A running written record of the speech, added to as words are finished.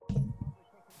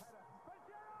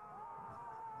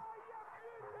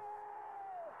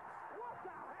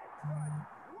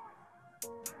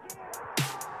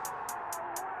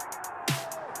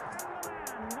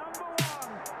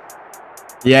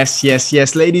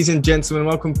Yes. Ladies and gentlemen,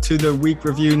 welcome to the week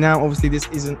review. Now, obviously, this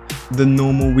isn't the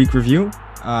normal week review.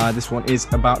 This one is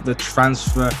about the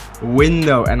transfer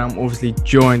window, and I'm obviously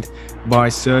joined by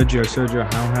Sergio. Sergio,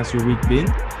 how has your week been?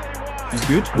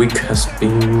 You good? Week has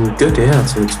been good, yeah.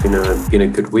 So it's been a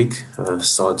good week.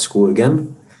 Started school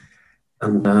again,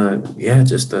 and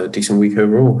just a decent week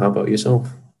overall. How about yourself?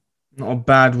 Not a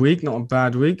bad week.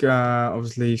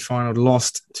 Obviously, Feyenoord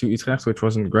lost to Utrecht, which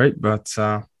wasn't great, but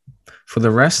for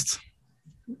the rest,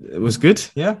 it was good.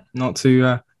 Yeah, not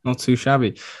too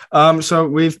shabby. So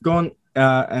we've gone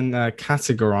and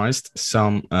categorized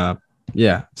some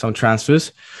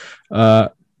transfers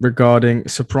regarding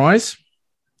surprise,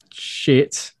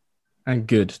 shit, and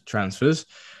good transfers.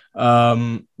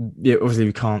 Obviously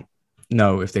we can't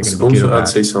know if they're going to be good or Also, I'd bad.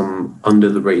 say some under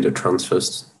the radar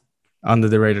transfers. Under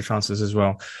the radar transfers as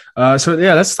well.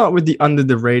 Let's start with the under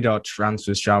the radar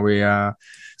transfers, shall we?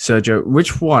 Sergio,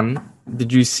 which one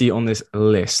did you see on this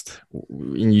list?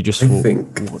 And you just I thought,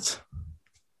 think what?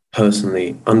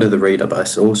 personally under the radar,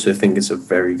 but I also think it's a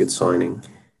very good signing,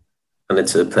 and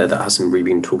it's a player that hasn't really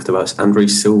been talked about. It's Andre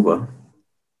Silva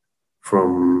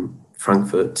from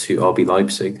Frankfurt to RB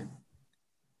Leipzig.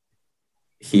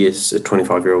 He is a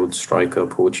 25-year-old striker,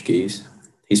 Portuguese.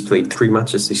 He's played 3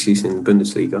 matches this season in the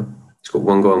Bundesliga. He's got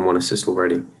 1 goal and 1 assist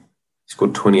already. He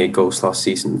scored 28 goals last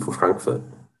season for Frankfurt.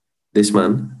 This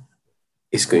man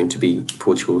is going to be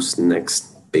Portugal's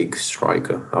next big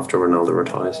striker after Ronaldo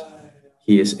retires.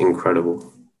 He is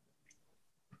incredible.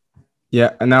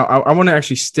 Yeah, and now I want to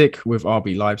actually stick with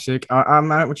RB Leipzig.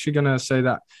 I'm actually going to say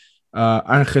that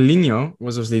Angelino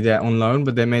was obviously there on loan,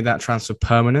 but they made that transfer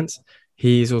permanent.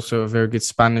 He is also a very good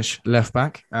Spanish left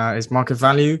back. His market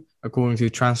value, according to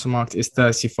Transfermarkt, is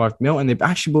 35 mil, and they've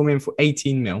actually bought him in for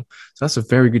 18 mil. So that's a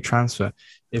very good transfer,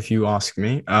 if you ask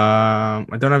me. I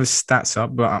don't have his stats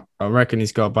up, but I reckon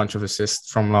he's got a bunch of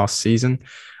assists from last season,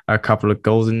 a couple of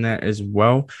goals in there as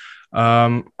well.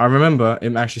 I remember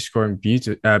him actually scoring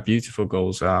beautiful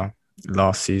goals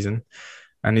last season,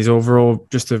 and he's overall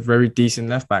just a very decent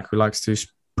left back who likes to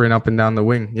sprint up and down the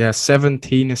wing. Yeah,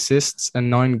 17 assists and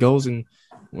 9 goals, and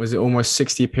was it almost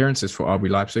 60 appearances for RB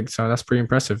Leipzig? So that's pretty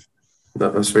impressive.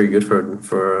 That's very good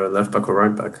for a left back or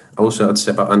right back. Also, I'd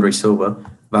say about Andre Silva,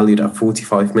 valued at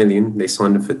 45 million. They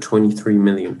signed him for 23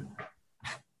 million.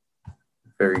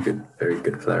 Very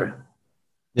good player.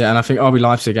 Yeah, and I think RB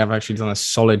Leipzig have actually done a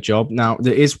solid job. Now,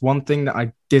 there is one thing that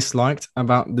I disliked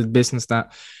about the business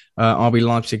that RB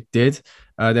Leipzig did.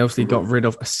 They obviously got rid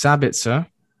of Sabitzer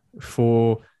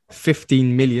for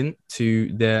 15 million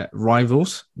to their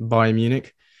rivals, Bayern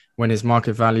Munich, when his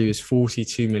market value is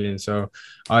 42 million. So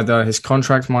either his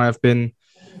contract might have been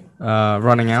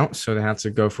running out, so they had to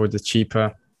go for the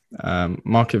cheaper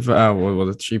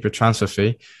the cheaper transfer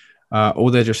fee,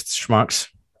 or they're just schmucks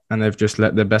and they've just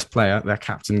let their best player, their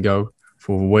captain, go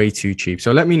for way too cheap.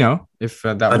 So let me know if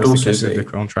that was the case with the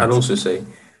contract. I'd also say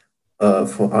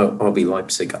for RB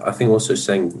Leipzig, I think also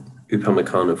saying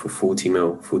Upamecano for 40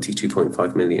 mil,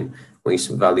 42.5 million, when he's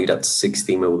valued at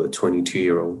 60 mil, the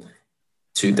 22-year-old,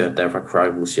 to their direct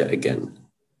rivals yet again,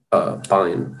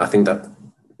 Bayern. I think that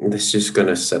this is just going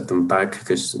to set them back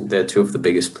because they're two of the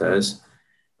biggest players.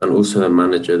 And also the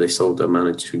manager, they sold their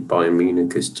manager to Bayern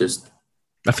Munich is just...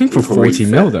 I think for 40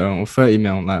 mil though, or 30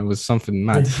 mil, that was something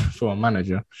mad for a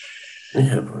manager.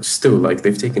 Yeah, but still, like,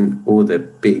 they've taken all their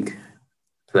big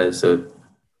players,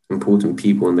 important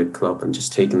people in the club, and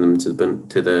just taken them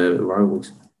to the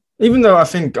rivals. Even though I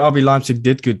think RB Leipzig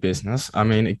did good business. I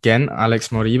mean, again, Alex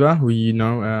Moriba, who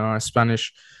a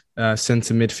Spanish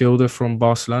centre midfielder from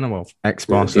Barcelona, well,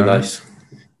 ex-Barcelona.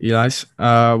 Elias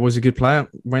was a good player.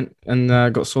 Went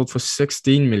and got sold for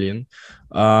 16 million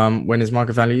when his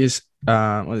market value is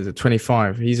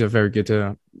 25. He's a very good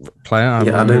player. I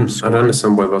don't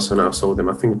understand why Barcelona sold him.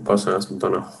 I think Barcelona has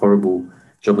done a horrible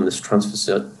job in this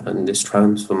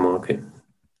transfer market.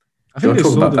 I think they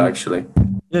talk about that actually.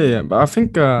 Yeah, but I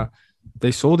think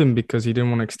they sold him because he didn't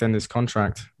want to extend his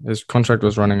contract. His contract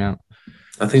was running out.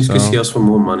 I think it's because he asked for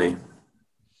more money.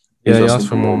 He asked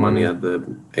for more money at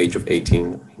the age of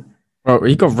 18. Well,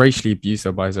 he got racially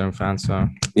abused by his own fans, so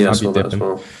yeah, I saw that as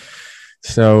well.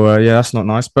 So that's not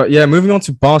nice. But yeah, moving on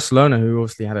to Barcelona, who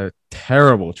obviously had a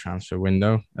terrible transfer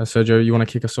window. Sergio, you want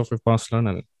to kick us off with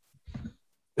Barcelona?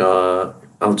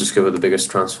 I'll just go with the biggest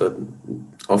transfer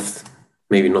of,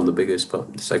 maybe not the biggest,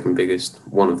 but the second biggest,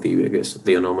 one of the biggest,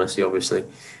 Lionel Messi, obviously,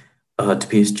 to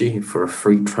PSG for a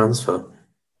free transfer.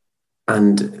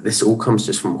 And this all comes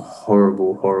just from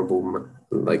horrible,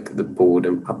 like the board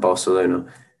at Barcelona.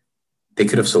 They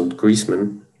could have sold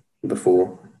Griezmann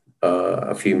before,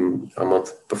 a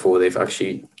month before they've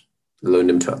actually loaned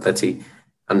him to Atleti.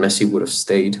 and Messi would have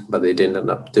stayed, but they didn't end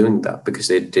up doing that because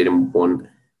they didn't want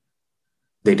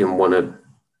a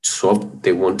swap.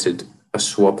 They wanted a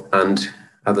swap and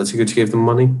Atletico to give them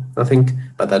money, I think,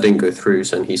 but that didn't go through,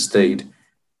 so he stayed,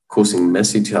 causing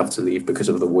Messi to have to leave because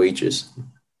of the wages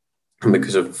and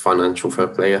because of financial fair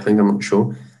play, I think, I'm not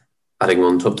sure. I think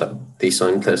on top of that, they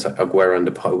signed players like Aguero and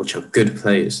Depay, which are good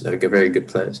players. They're very good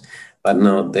players. But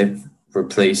now they've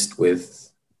replaced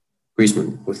with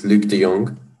Griezmann, with Luke de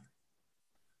Jong,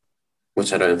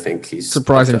 which I don't think he's...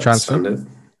 Surprising transfer.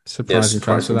 Surprising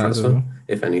transfer,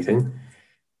 if anything.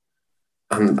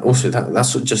 And also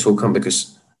that's just all come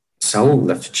because Saul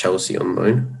left Chelsea on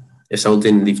loan. If Saul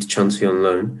didn't leave to Chelsea on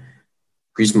loan,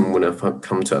 Griezmann would have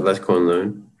come to Atletico on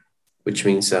loan, which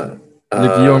means that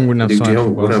Luke de Jong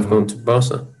wouldn't have gone to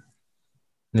Barca.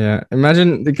 Yeah,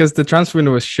 imagine, because the transfer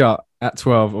window was shut at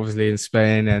 12, obviously in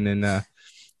Spain and in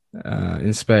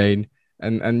Spain,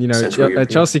 and you know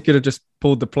Chelsea could have just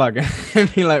pulled the plug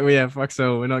and be like, "Well, yeah, fuck,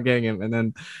 so we're not getting him," and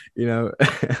then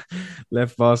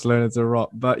left Barcelona to rot.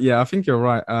 But yeah, I think you're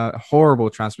right. Horrible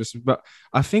transfers. But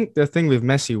I think the thing with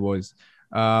Messi was,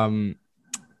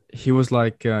 he was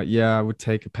like, "Yeah, I would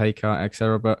take a pay cut,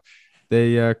 etc." But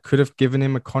they could have given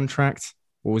him a contract.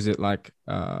 What was it like?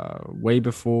 Way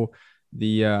before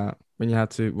the when you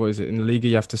had to, what is it, in the Liga,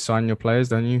 you have to sign your players,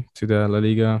 don't you, to the La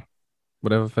Liga,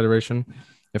 whatever federation, you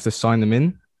have to sign them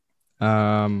in.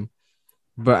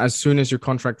 But as soon as your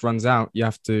contract runs out, you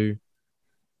have to,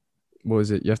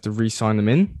 you have to re-sign them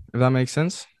in, if that makes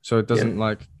sense. So it doesn't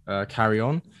carry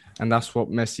on. And that's what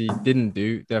Messi didn't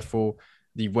do. Therefore,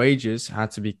 the wages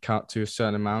had to be cut to a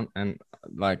certain amount, and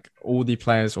like all the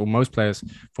players, or most players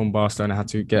from Barcelona, had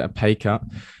to get a pay cut,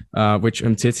 which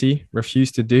Umtiti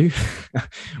refused to do,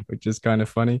 which is kind of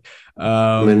funny.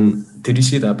 Did you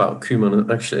see that about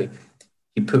Koeman? Actually,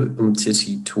 he put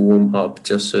Umtiti to warm up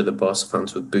just so the Barca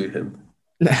fans would boo him.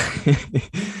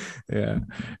 Yeah,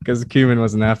 because Koeman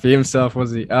wasn't happy himself,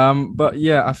 was he? But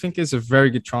yeah, I think it's a very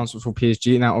good transfer for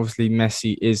PSG. Now, obviously,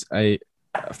 Messi is a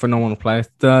phenomenal player.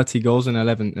 30 goals and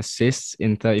 11 assists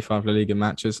in 35 La Liga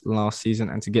matches last season,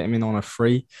 and to get him in on a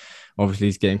free, obviously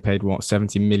he's getting paid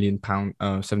 70 million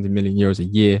euros a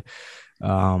year,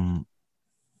 on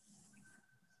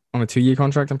a 2-year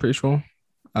contract, I'm pretty sure.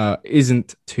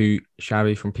 Isn't too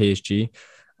shabby from PSG.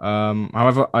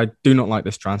 However, I do not like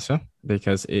this transfer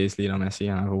because it is Lionel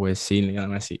Messi, and I've always seen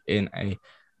Lionel Messi in a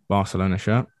Barcelona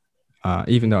shirt.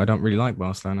 Even though I don't really like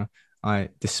Barcelona, I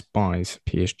despise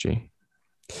PSG.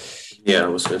 Yeah, I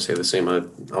was going to say the same. I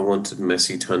wanted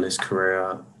Messi to end his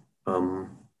career at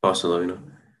Barcelona.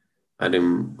 I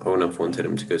wouldn't have wanted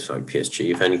him to go to like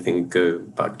PSG. If anything, go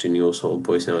back to Newell's Old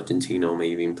Boys in Argentina, or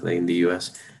maybe even play in the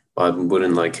US. But I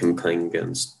wouldn't like him playing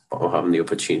against, or having the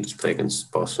opportunity to play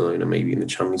against Barcelona, maybe in the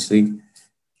Champions League.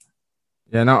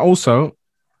 Yeah, now also,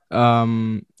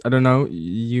 I don't know,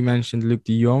 you mentioned Luke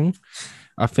de Jong.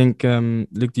 I think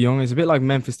Luke de Jong is a bit like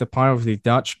Memphis Depay, obviously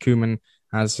Dutch. Koeman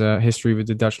has a history with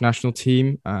the Dutch national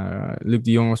team. Luke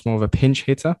de Jong was more of a pinch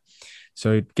hitter.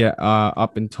 So he'd get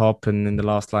up in top, and in the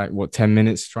last 10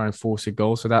 minutes try and force a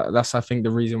goal. So that's I think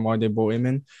the reason why they brought him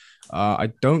in.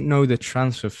 I don't know the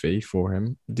transfer fee for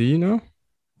him. Do you know,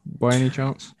 by any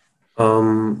chance?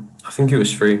 I think it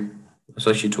was free. I was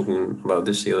actually talking about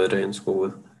this the other day in school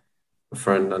with a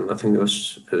friend, and I think it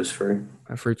was free.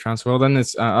 A free transfer. Well, then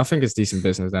it's I think it's decent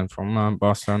business then from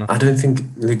Barcelona. I don't think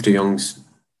Luke de Jong's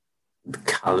the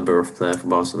caliber of player for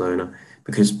Barcelona,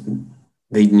 because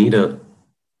they need a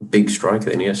big striker.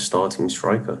 They need a starting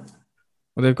striker.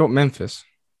 Well, they've got Memphis.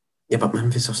 Yeah, but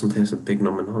Memphis doesn't play as a big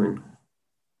number 9.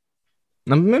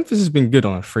 Now, Memphis has been good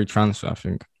on a free transfer, I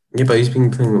think. Yeah, but he's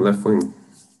been playing on left wing.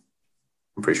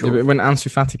 I'm pretty sure. Yeah, but when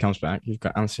Ansu Fati comes back, you've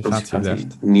got Ansu Fati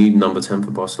left. Need number 10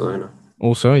 for Barcelona.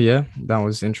 Also, yeah, that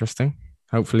was interesting.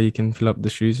 Hopefully he can fill up the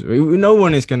shoes. No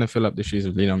one is going to fill up the shoes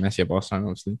of Lionel Messi at Barcelona,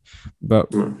 obviously.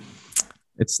 But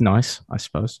it's nice, I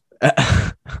suppose.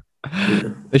 Yeah.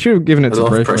 They should have given it to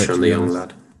Braithwaite. A lot of pressure on the young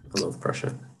lad. A lot of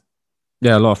pressure.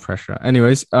 Yeah, a lot of pressure.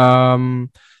 Anyways, there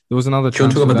was another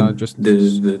transfer that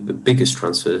the biggest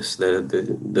transfers,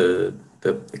 the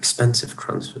expensive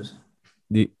transfers.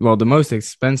 The most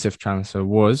expensive transfer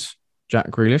was Jack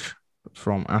Grealish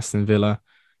from Aston Villa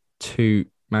to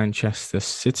Manchester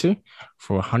City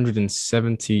for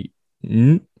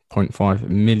 170.5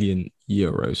 million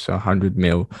euros, so 100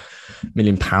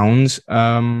 million pounds.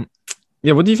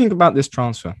 Yeah, what do you think about this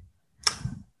transfer?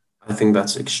 I think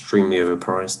that's extremely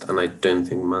overpriced, and I don't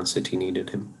think Man City needed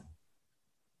him.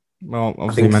 Well,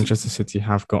 obviously Manchester City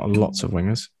have got lots of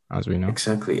wingers, as we know.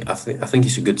 Exactly. I think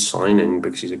he's a good signing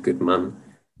because he's a good man.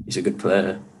 He's a good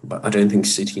player, but I don't think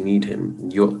City need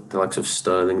him. You're the likes of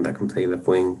Sterling that can play left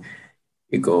wing.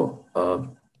 You got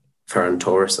Ferran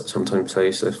Torres that sometimes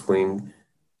plays left wing.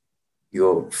 You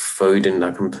got Foden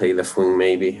that can play left wing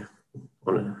maybe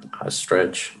on a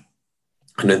stretch.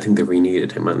 I don't think they really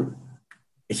needed him, and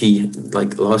he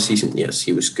like last season. Yes,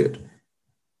 he was good.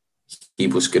 He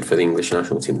was good for the English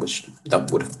national team, which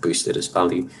that would have boosted his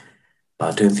value.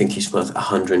 But I don't think he's worth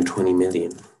 120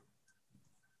 million.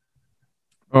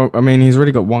 Oh, I mean, he's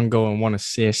already got 1 goal and 1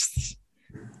 assist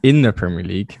in the Premier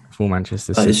League for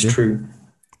Manchester City. That is true.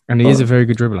 And he is a very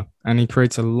good dribbler, and he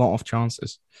creates a lot of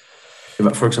chances.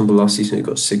 But for example, last season he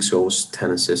got 6 goals,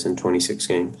 10 assists in 26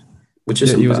 games, which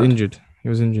isn't he was bad. injured. He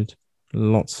was injured.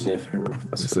 Lots. Yeah, fair enough.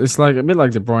 It's like a bit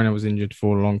like De Bruyne was injured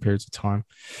for long periods of time.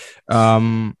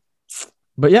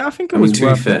 But yeah, I think it was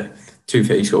to be fair,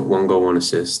 he's got 1 goal, 1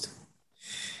 assist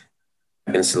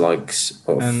against the likes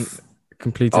of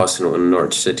Arsenal and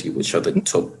Norwich City, which are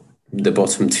the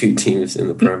bottom 2 teams in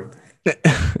the Prem.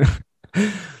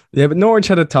 Yeah, but Norwich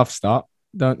had a tough start.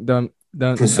 Don't.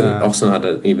 Arsenal had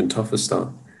an even tougher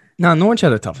start. No, Norwich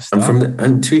had a tougher start.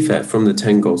 And to be fair, from the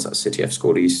 10 goals that City have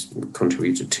scored, he's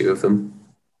contributed 2 of them.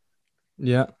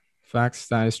 Yeah, facts.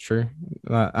 That is true.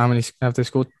 How many have they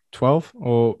scored? 12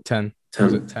 or 10? 10.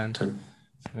 Was it 10? 10.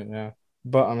 Yeah,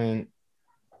 but I mean,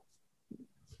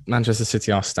 Manchester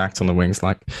City are stacked on the wings,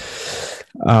 like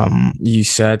you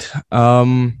said.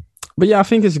 But yeah, I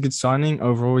think it's a good signing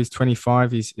overall. He's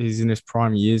 25. He's in his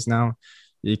prime years now.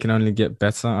 He can only get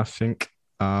better, I think.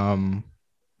 He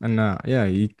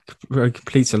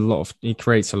creates a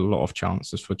lot of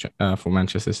chances for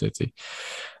Manchester City.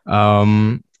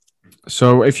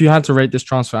 So if you had to rate this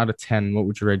transfer out of 10, what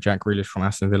would you rate Jack Grealish from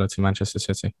Aston Villa to Manchester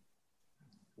City?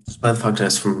 Despite the fact that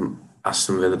it's from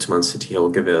Aston Villa to Man City, I will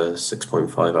give it a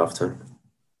 6.5 out of 10.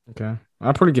 Okay.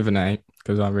 I'll probably give it an 8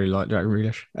 because I really like Jack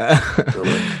Grealish.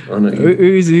 I know.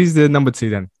 Who's the number 2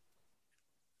 then?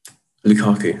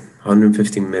 Lukaku,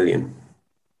 150 million.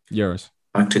 Euros.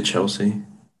 Back to Chelsea.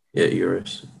 Yeah,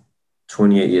 euros.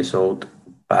 28 years old,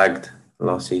 bagged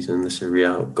last season in the Serie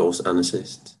A, goals and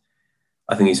assists.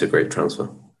 I think he's a great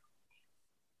transfer.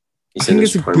 I think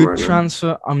it's a good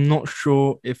transfer. I'm not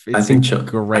sure if it's a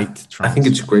great transfer. I think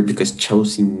it's great because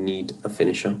Chelsea need a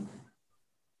finisher.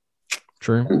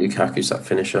 True. And Lukaku's that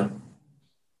finisher.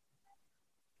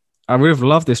 I would have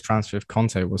loved this transfer if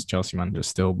Conte was Chelsea manager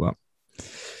still, but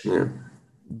yeah.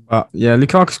 But yeah,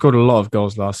 Lukaku scored a lot of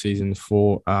goals last season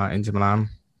for Inter Milan.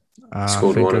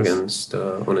 Scored one against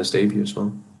on his debut as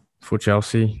well for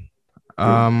Chelsea.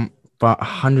 But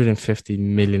 150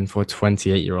 million for a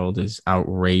 28-year-old is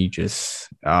outrageous.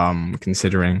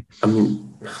 Considering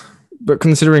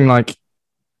like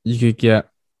you could get,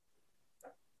 I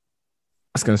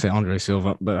was going to say Andre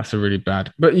Silva, but that's a really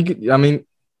bad. But you could, I mean,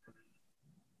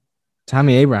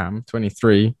 Tammy Abraham,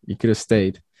 23, you could have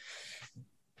stayed.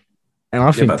 And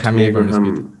I think Tammy Abraham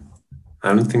is good.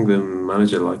 I don't think the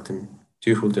manager liked him.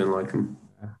 Tuchel didn't like him.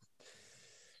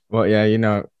 Well,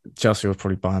 yeah, Chelsea will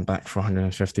probably buy him back for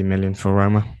 150 million for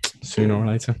Roma sooner or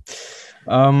later.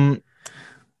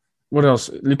 What else?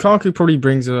 Lukaku probably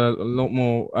brings a lot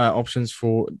more options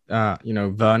for,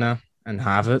 Werner and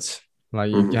Havertz. Like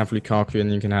you can have Lukaku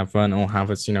and you can have Werner or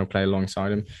Havertz, play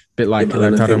alongside him. A bit like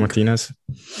Lautaro Martinez.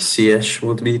 Ziyech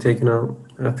will be taken out.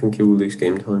 I think he will lose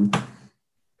game time.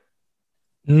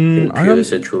 I think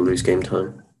Pulisic will lose game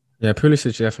time. Yeah,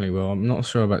 Pulisic definitely will. I'm not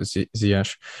sure about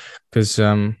Ziyech because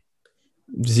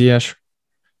Ziyech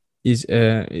is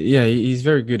he's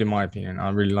very good in my opinion. I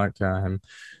really like him.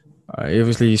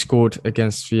 Obviously, he scored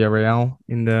against Villarreal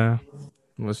in the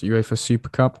UEFA Super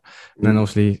Cup, and then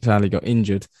obviously sadly got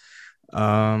injured.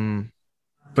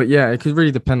 But yeah, it could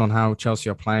really depend on how Chelsea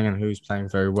are playing and who's playing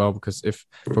very well. Because if,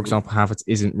 for example, Havertz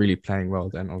isn't really playing well,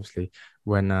 then obviously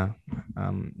when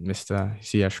Mr.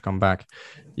 Ziyech come back,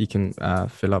 he can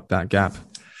fill up that gap.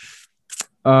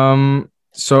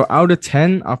 So out of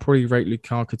 10, I'll probably rate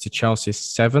Lukaku to Chelsea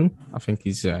 7. I think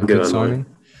he's a good signing.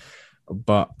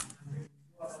 But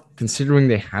considering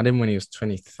they had him when he was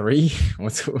 23,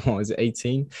 what was it,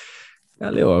 18?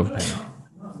 A little overpaying.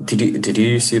 Did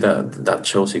you see that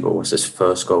Chelsea goal was his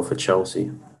first goal for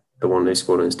Chelsea? The one they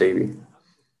scored on his debut.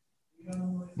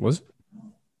 Was it?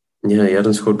 Yeah, he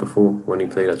hadn't scored before when he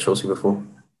played at Chelsea before.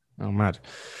 Oh, mad.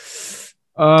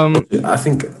 I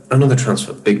think another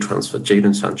transfer, big transfer,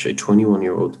 Jadon Sancho,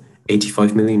 21-year-old,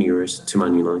 85 million euros to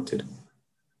Man United.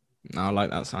 No, I like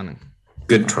that signing.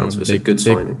 Good transfer, a good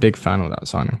signing. Big fan of that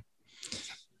signing.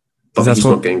 But he's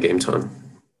not getting game time.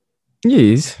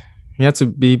 He is. He had to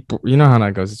be, you know how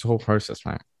that goes. It's a whole process,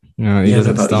 man. He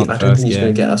doesn't start I don't think he's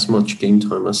going to get as much game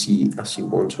time as he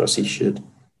wants or as he should.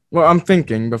 Well, I'm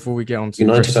thinking before we get on to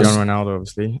Cristiano Ronaldo,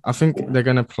 obviously, I think they're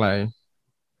going to play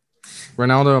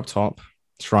Ronaldo up top,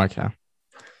 striker.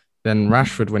 Then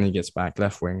Rashford when he gets back,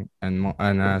 left wing,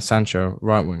 and Sancho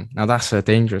right wing. Now that's a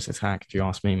dangerous attack, if you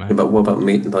ask me, Yeah, man. but what about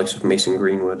the likes of Mason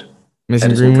Greenwood,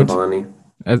 Mason Edison Greenwood.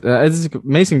 Cavani?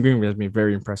 Mason Greenwood has been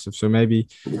very impressive. So maybe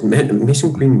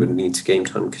Mason Greenwood needs game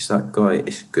time because that guy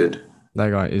is good.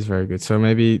 that guy is very good. So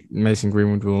maybe Mason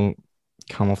Greenwood will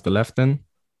come off the left then.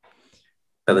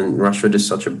 And then Rashford is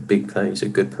such a big player. He's a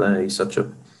good player. He's such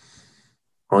a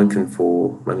icon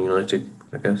for Man United,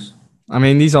 I guess. I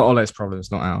mean, these are Ole's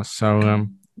problems, not ours. So,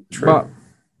 True. but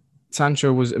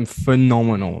Sancho was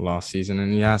phenomenal last season,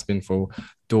 and he has been for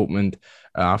Dortmund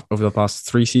over the past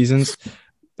 3 seasons.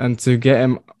 And to get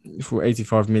him for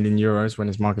 85 million euros when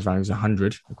his market value is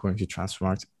 100, according to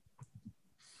Transfermarkt,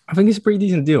 I think it's a pretty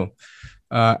decent deal.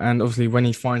 And obviously, when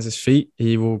he finds his feet,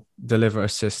 he will deliver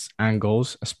assists and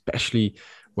goals, especially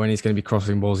when he's going to be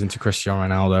crossing balls into Cristiano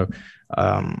Ronaldo.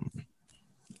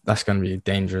 That's going to be a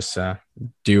dangerous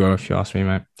duo, if you ask me,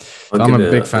 mate. So I'm a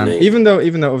big fan. Even though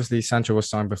obviously Sancho was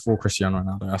signed before Cristiano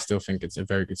Ronaldo, I still think it's a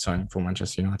very good signing for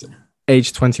Manchester United.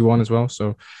 Age 21 as well.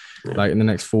 So, like in the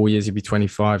next 4 years, he'll be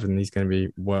 25, and he's going to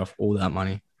be worth all that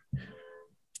money.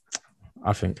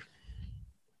 I think.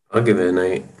 I'll give it an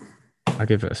 8. I'll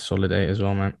give it a solid 8 as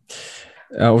well, man.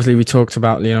 Obviously, we talked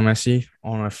about Lionel Messi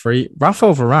on a free.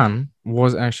 Rafael Varane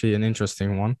was actually an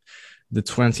interesting one. The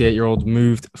 28-year-old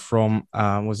moved from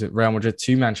Real Madrid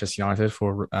to Manchester United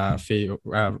for a fee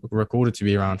recorded to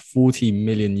be around 40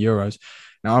 million euros.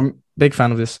 Now, I'm a big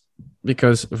fan of this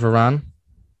because Varane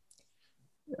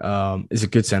is a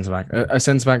good centre-back. A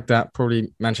centre-back that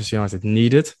probably Manchester United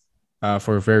needed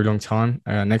for a very long time.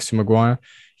 Next to Maguire,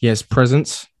 he has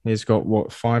presence. He's got,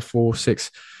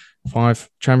 5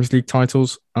 Champions League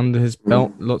titles under his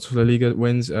belt. Lots of La Liga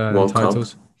wins and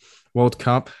titles. World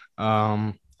Cup.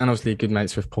 And obviously good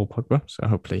mates with Paul Pogba. So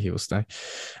hopefully he will stay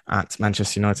at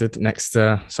Manchester United next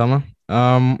summer.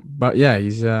 But yeah,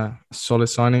 he's a solid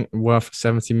signing, worth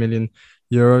 70 million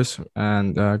euros,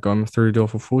 and got him through the door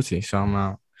for 40.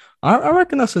 So I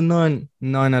reckon that's a 9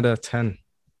 out of 10,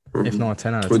 if not a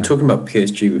 10 out of 10. We were talking about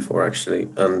PSG before, actually.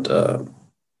 And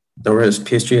whereas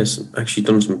PSG has actually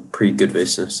done some pretty good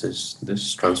business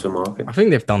this transfer market. I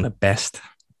think they've done the best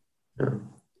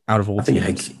out of all teams. I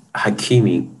think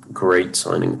Hakimi, great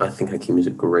signing. I think Hakimi is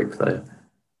a great player.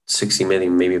 60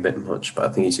 million, maybe a bit much, but I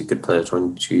think he's a good player,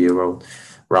 22-year-old.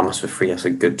 Ramos for free, that's a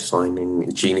good signing.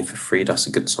 Gini for free, that's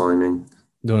a good signing.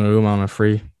 Donnarumma on a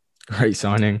free, great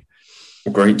signing.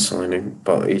 Great signing,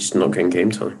 but he's not getting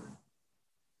game time.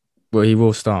 Well, he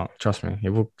will start, trust me. He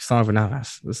will start with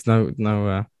Navas. There's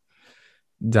no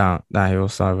doubt that he will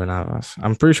start with Navas.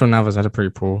 I'm pretty sure Navas had a pretty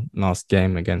poor last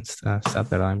game against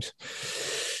Stade Reims.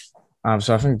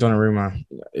 So I think Donnarumma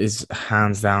is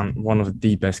hands down one of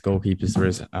the best goalkeepers there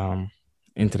is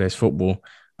in today's football.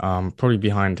 Probably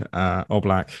behind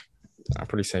Oblak. I'd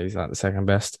probably say he's like the second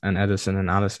best. And Ederson and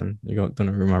Alisson. You got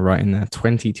Donnarumma right in there.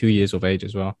 22 years of age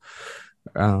as well.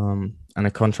 And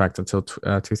a contract until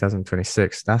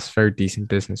 2026. That's very decent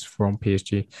business from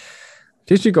PSG.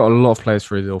 PSG got a lot of players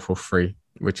for a deal for free,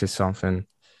 which is something,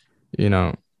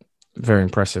 very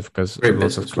impressive because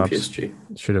lots of clubs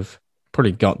should have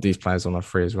probably got these players on a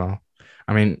free as well.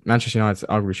 I mean, Manchester United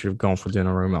arguably should have gone for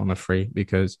Donnarumma on a free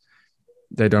because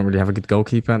they don't really have a good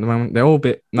goalkeeper at the moment. They're all a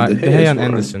bit like De Gea and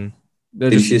Henderson.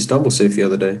 Did you see his double save the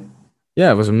other day? Yeah,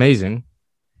 it was amazing.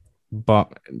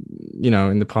 But,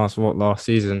 in the past, last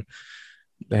season,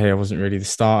 De Gea wasn't really the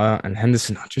starter. And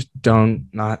Henderson, I just don't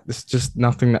like. There's just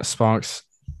nothing that sparks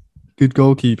good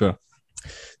goalkeeper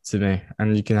to me.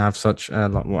 And you can have such,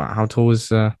 how tall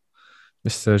is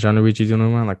Mr. Gianluigi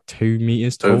Donnarumma? Like 2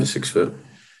 meters tall? Over 6 foot.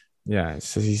 Yeah,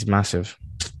 he's massive.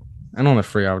 And on a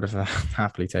free, I would have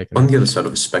happily taken it. On the other side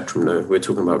of the spectrum, though, we're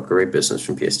talking about great business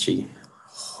from PSG.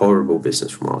 Horrible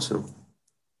business from Arsenal.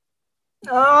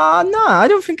 No, I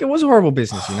don't think it was a horrible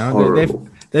business, Horrible.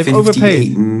 They've 58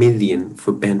 overpaid. million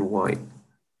for Ben White.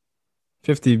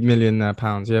 50 million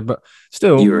pounds, yeah, but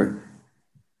still... Euro.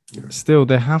 Still,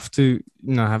 they have to,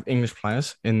 have English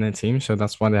players in their team, so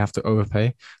that's why they have to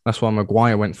overpay. That's why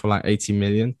Maguire went for like 80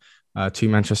 million to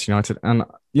Manchester United, and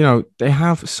they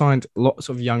have signed lots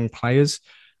of young players.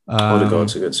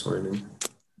 Odegaard's a good signing.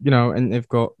 And they've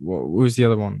got who's the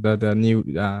other one? The new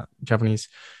Japanese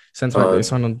centre back they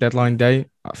signed on deadline day.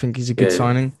 I think he's a good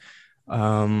signing.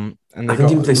 And I think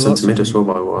he plays centre mid as well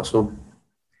by Arsenal.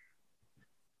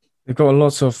 They've got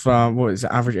lots of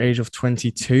average age of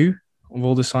 22. Of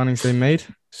all the signings they made.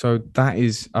 So that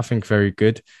is, I think, very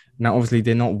good. Now, obviously,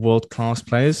 they're not world-class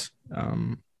players,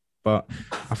 but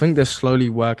I think they're slowly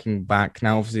working back.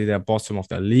 Now, obviously, they're bottom of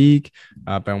their league.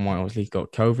 Ben White obviously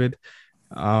got COVID.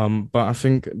 But I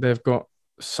think they've got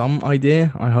some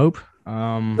idea, I hope.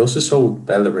 He also sold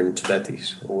Bellerin to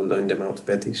Betis, or loaned him out to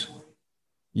Betis,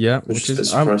 Yeah, which which is a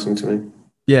is bit surprising to me.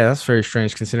 yeah, that's very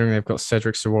strange considering they've got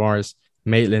Cedric Soares,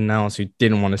 Maitland Niles, who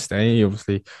didn't want to stay. He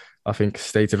obviously, I think,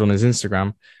 stated on his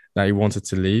Instagram that he wanted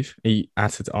to leave. He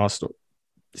added Arsenal,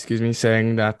 excuse me,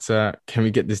 saying that can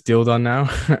we get this deal done now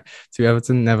to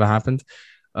Everton? Never happened.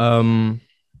 Um,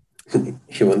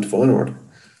 He went to Feyenoord.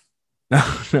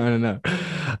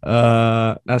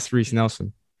 no. That's Reece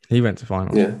Nelson. He went to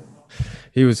finals. Yeah,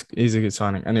 He's a good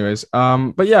signing. Anyways,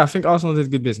 but yeah, I think Arsenal did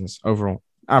good business overall.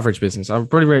 Average business. I would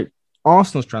probably rate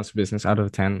Arsenal's transfer business out of a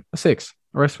 10, a 6,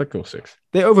 a respectable 6.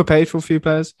 They overpaid for a few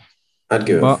players, I'd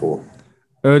give it a but 4.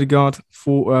 Odegaard,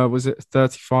 was it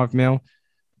 35 mil?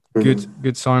 Mhm.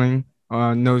 Good signing.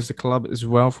 Knows the club as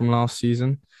well from last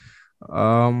season.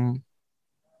 Um,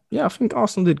 yeah, I think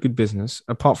Arsenal did good business.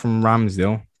 Apart from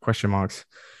Ramsdale, question marks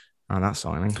on that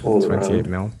signing, All 28 around.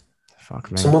 mil.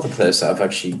 Fuck me. Some other players that have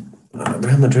actually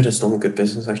Real Madrid has done good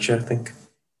business. Actually, I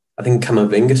think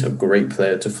Camavinga's a great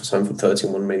player to sign for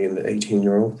 31 million. The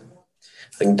 18-year-old.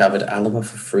 I think David Alaba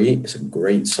for free is a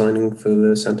great signing for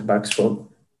the centre back spot.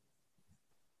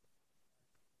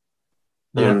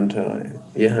 Yeah, And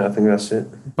yeah, I think that's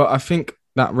it. but I think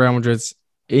that Real Madrid's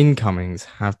incomings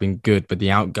have been good, but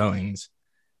the outgoings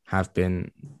have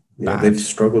been Yeah, bad. they've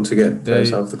struggled to get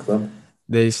players out of the club.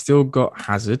 They still got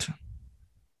Hazard.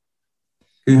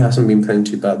 Who hasn't been playing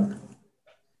too bad?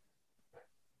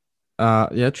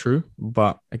 Yeah, true.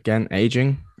 But again,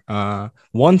 aging.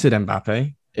 Wanted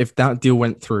Mbappe. If that deal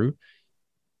went through,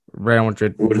 Real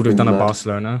Madrid Would have would have been done a mad.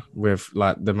 Barcelona with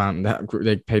like the amount that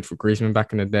they paid for Griezmann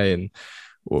back in the day, and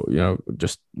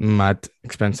just mad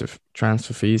expensive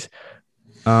transfer fees.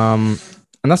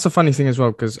 And that's the funny thing as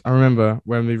well, because I remember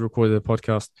when we recorded the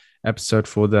podcast episode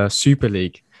for the Super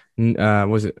League,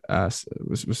 was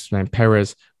his name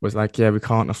Perez was like, yeah, we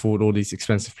can't afford all these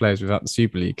expensive players without the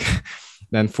Super League.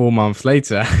 Then 4 months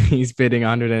later, he's bidding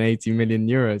 180 million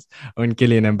euros on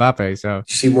Kylian Mbappe. So,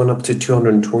 You see one up to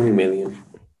 220 million.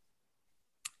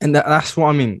 and that's what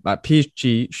I mean. Like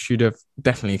PSG should have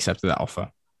definitely accepted that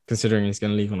offer, considering he's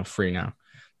going to leave on a free now.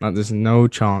 Like, there's no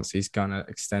chance he's going to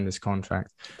extend his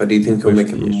contract But do you think he'll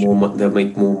with make PSG. they'll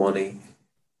make more money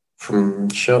from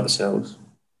shirt sales?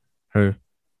 Who?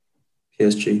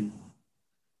 PSG.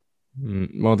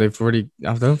 Well, they've already.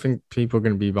 I don't think people are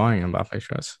going to be buying Mbappe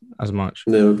shirts as much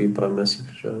They will be buying Messi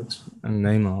for shirts. and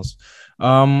Neymar's.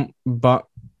 But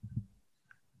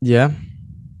yeah,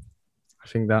 I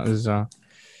think that is.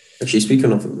 Actually,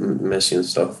 speaking of Messi and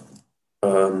stuff,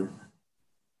 I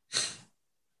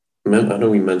know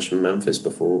we mentioned Memphis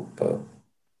before, but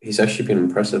he's actually been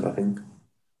impressive, I think.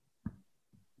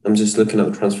 I'm just looking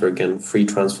at the transfer again. Free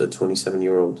transfer,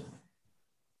 27-year-old.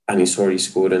 And he's already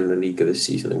scored in the league this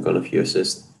season and got a few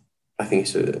assists. I think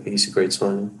he's a great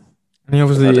signing. And he I've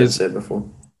obviously had it is. said before.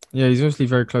 Yeah, he's obviously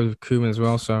very close with Koeman as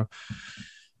well. So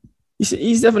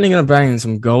he's definitely going to bang in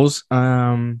some goals.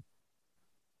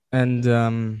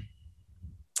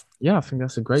 Yeah, I think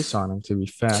that's a great signing. To be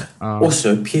fair.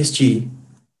 Also, PSG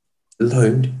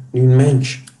loaned Nuno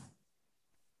Mendes.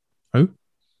 Who?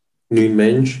 Nuno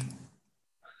Mendes.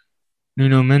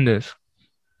 Nuno Mendes.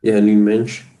 Yeah, Nuno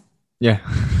Mendes. Yeah.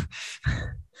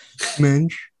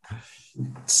 Mendes.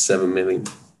 7 million.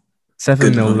 7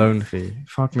 Good mil loan. loan fee.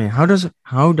 Fuck me. How does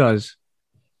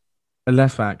a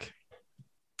left back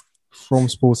from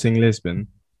Sporting Lisbon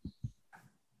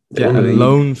They get won a the league.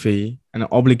 loan fee and an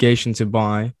obligation to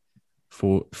buy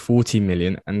for 40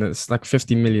 million, and it's like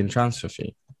 50 million transfer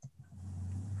fee?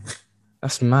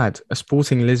 That's mad. A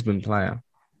Sporting Lisbon player.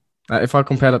 If I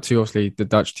compare that to obviously the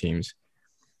Dutch teams,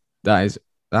 that is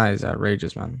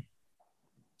outrageous, man.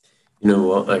 You know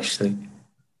what, actually?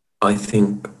 I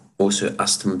think also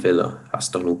Aston Villa has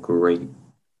done a great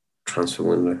transfer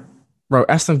window. Bro,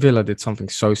 Aston Villa did something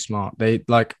so smart. They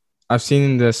like I've seen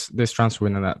in this transfer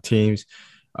window that teams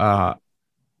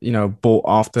bought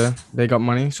after they got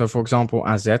money. So, for example,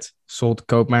 AZ sold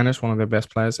Koopmeiners, one of their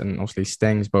best players, and obviously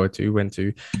Stengs Boatu went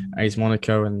to AS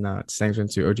Monaco, and Stengs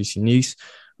went to OGC Nice,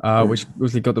 which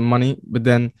obviously got the money. But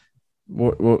then,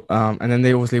 and then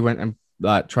they obviously went and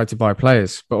tried to buy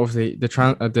players. But obviously,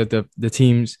 the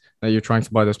teams that you're trying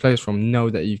to buy those players from know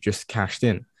that you've just cashed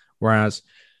in, whereas.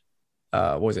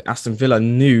 What was it? Aston Villa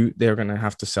knew they were going to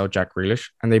have to sell Jack Grealish,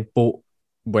 and they bought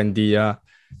Buendia.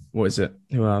 What is it?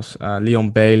 Who else? Leon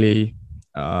Bailey,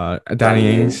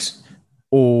 Danny Ings,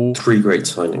 all 3 great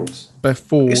signings.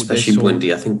 before Especially they sold,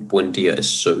 Buendia. I think Buendia is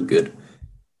so good.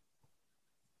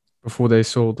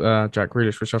 Jack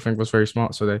Grealish, which I think was very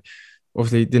smart. So they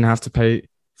obviously didn't have to pay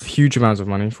huge amounts of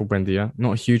money for Buendia,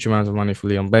 not huge amounts of money for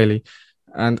Leon Bailey,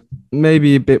 and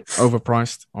maybe a bit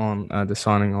overpriced on the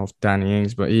signing of Danny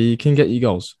Ings, but he can get you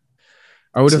goals.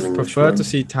 I would It's an have preferred to Englishman.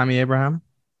 see Tammy Abraham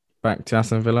back to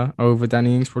Aston Villa over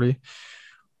Danny Ings, probably.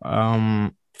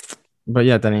 Um, but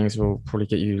yeah, Danny Ings will probably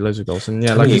get you loads of goals. And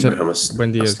yeah, like Tammy you said, Abraham is,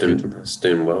 Wendy is good. is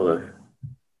doing well though.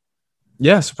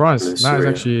 Yeah, In surprise. his That is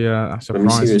career. actually a Let me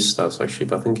see surprise. his stats actually,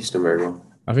 but I think he's doing very well.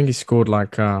 I think he scored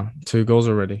like 2 goals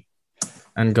already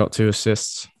and got 2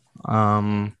 assists.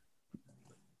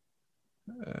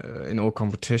 In all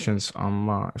competitions, if I'm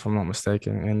not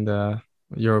mistaken, in the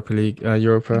Europa League,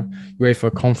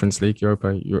 UEFA Conference League,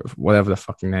 whatever the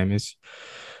fucking name is,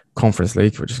 Conference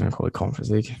League. We're just gonna call it Conference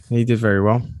League. He did very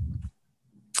well.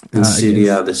 In Serie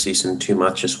A Against, this season, 2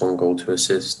 matches, 1 goal, 2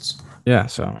 assists. yeah,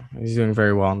 so he's doing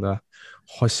very well under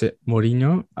Jose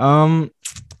Mourinho.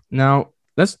 Now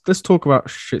let's talk about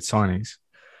shit signings.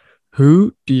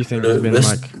 Who do you think No, has been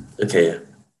like okay.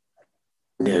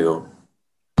 Yeah, go.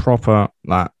 proper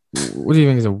like? What do you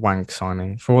think is a wank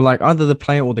signing for like either the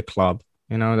player or the club?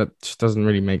 You know that just doesn't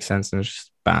really make sense and it's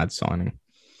just bad signing.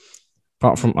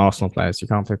 Apart from Arsenal players, you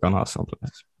can't pick on Arsenal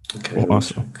players Okay, or let me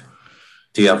Arsenal. check.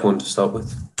 Do you have one to start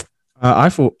with? I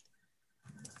thought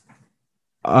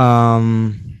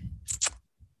um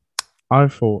I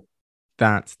thought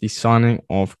that the signing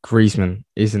of Griezmann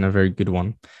isn't a very good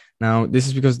one. Now, this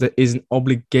is because there is an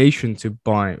obligation to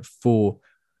buy for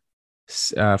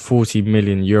 40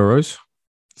 million euros.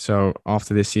 So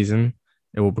after this season,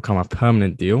 it will become a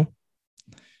permanent deal.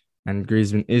 And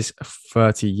Griezmann is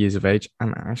 30 years of age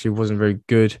and actually wasn't very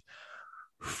good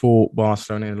for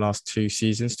Barcelona in the last 2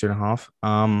 seasons, 2.5.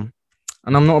 And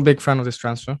I'm not a big fan of this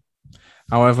transfer.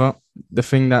 However, the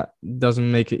thing that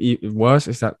doesn't make it worse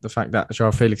is that the fact that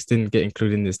Joao Felix didn't get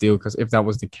included in this deal, because if that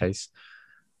was the case,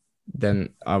 then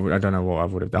I don't know what I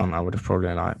would have done. I would have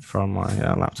probably like thrown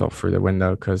my laptop through the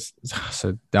window because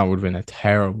so that would have been a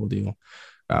terrible deal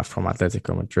from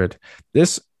Atletico Madrid.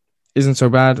 This isn't so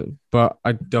bad, but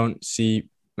I don't see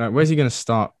like where's he going to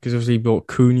start, because obviously he bought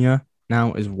Cunha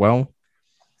now as well.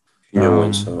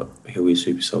 So he'll be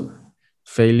super sub.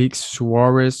 Felix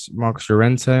Suarez, Marcos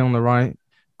Llorente on the right,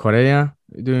 Correa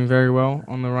doing very well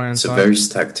on the right hand It's a side. very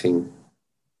stacked team.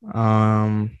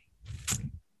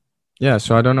 Yeah,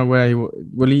 so I don't know where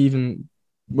will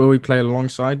he play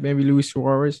alongside maybe Luis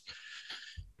Suarez?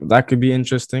 That could be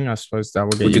interesting. I suppose that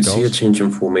will get We you could see a goals. change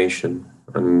in formation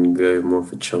and go more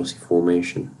for Chelsea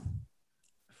formation.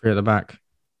 3 at the back.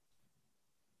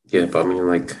 Yeah, but I mean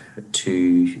like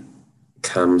 2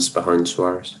 cams behind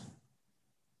Suarez.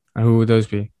 And who would those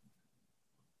be?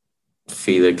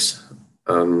 Felix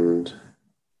and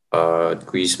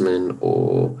Griezmann,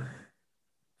 or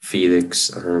Felix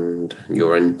and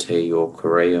Llorente or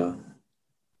Correa.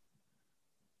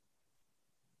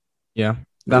 Yeah,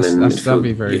 And then that'd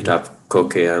be midfield, very you'd good. have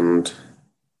Koke and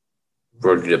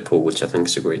Rodri de Paul, which I think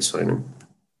is a great signing.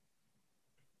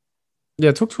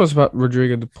 Yeah, talk to us about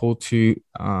Rodrigo de Paul to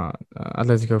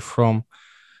Atletico from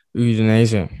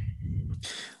Udinese.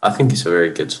 I think it's a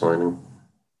very good signing.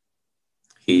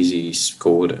 He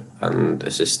scored and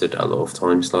assisted a lot of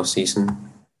times last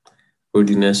season.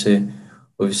 Udinese,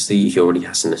 obviously, he already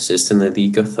has an assist in the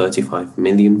Liga, 35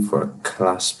 million for a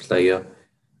class player.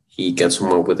 He gets on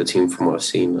well with the team from what I've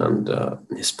seen, and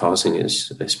his passing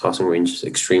range is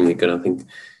extremely good. I think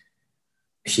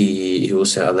he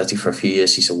was at Atleti for a few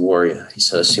years. He's a warrior.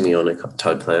 He's a Simeone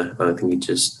type player. I think he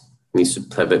just needs to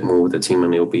play a bit more with the team,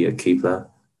 and he'll be a key player.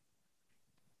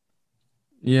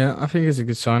 Yeah, I think it's a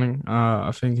good signing.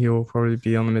 I think he will probably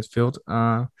be on the midfield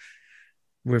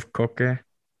with Koke.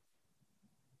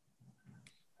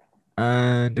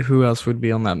 And who else would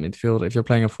be on that midfield if you're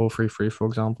playing a 4-3-3, for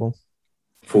example?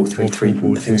 4-3-3.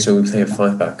 4-3-4-2. I think so. We play a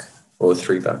 5-back or a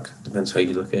 3-back. Depends how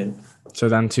you look at it. So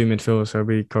then 2 midfielders, so it'll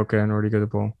be Koke and Rodrigo de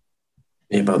Paul.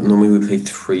 Yeah, but normally we play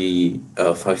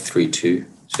 5-3-2.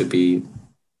 So it'd be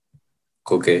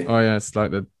Koke, Oh yeah, it's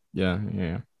like yeah.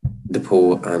 De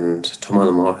Paul, and Thomas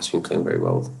Lemar has been playing very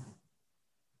well.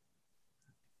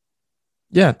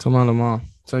 Yeah, Thomas Lemar.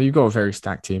 So you've got a very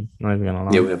stacked team. Not even gonna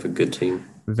lie. Yeah, we have a good team.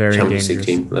 Very Champions League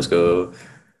dangerous team. Let's go.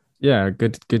 Yeah,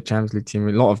 good Champions League team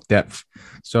with a lot of depth.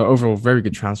 So overall, very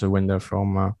good transfer window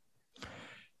from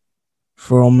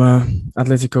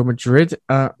Atletico Madrid.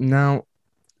 Now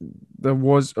there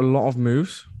was a lot of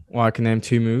moves. Well, I can name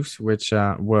 2 moves which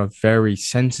were very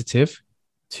sensitive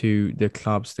to the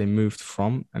clubs they moved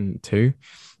from and to.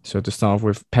 So to start off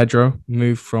with, Pedro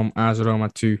moved from AS Roma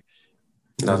to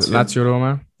Lazio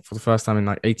Roma for the first time in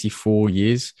like 84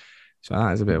 years. So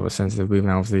that is a bit of a sensitive move.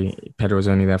 Now, obviously, Pedro was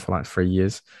only there for like 3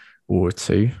 years or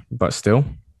 2, but still.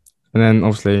 And then,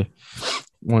 obviously,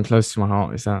 one close to my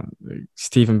heart is that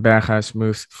Steven Berghuis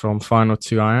moved from Feyenoord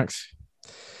to Ajax.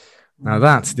 Now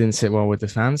that didn't sit well with the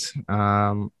fans.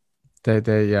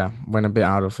 They went a bit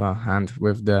out of hand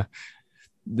with the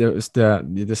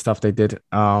stuff they did.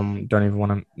 Don't even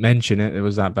want to mention it. It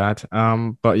was that bad.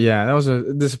 But yeah, that was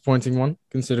a disappointing one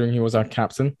considering he was our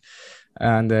captain,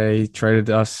 and they traded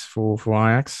us for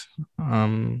Ajax.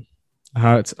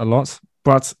 Hurt a lot,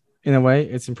 but in a way,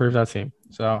 it's improved our team.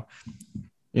 So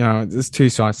there's two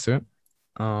sides to it.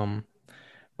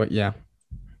 But yeah,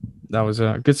 that was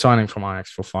a good signing from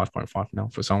Ajax for 5.5 mil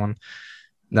for someone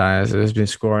that has been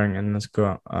scoring and has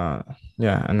got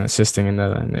and assisting in the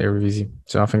Eredivisie.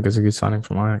 So I think it's a good signing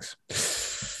from Ajax.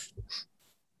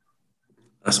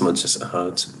 As much as it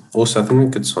hurts. Also, I think a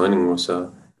good signing was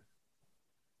and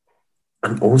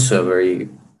also a very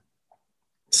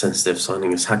sensitive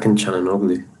signing is Hakan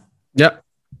Çalhanoğlu. Yep.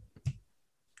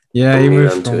 Yeah, he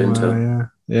moved to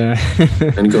Inter. Yeah.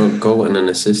 And he got a goal and an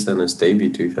assist in his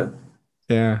debut, to be fair.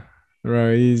 Yeah,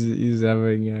 right. He's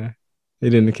having. He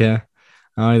didn't care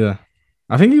either.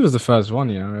 I think he was the first one.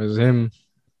 It was him,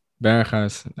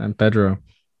 Berghuis, and Pedro.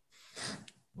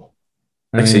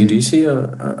 Actually, do you see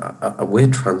a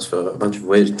weird transfer? A bunch of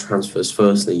weird transfers.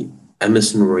 Firstly,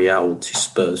 Emerson Royal to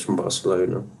Spurs from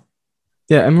Barcelona.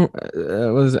 Yeah,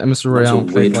 was Emerson Royal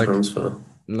weird transfer?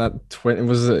 It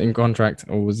was in contract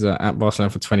or was at Barcelona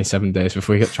for 27 days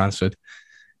before he got transferred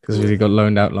because he got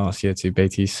loaned out last year to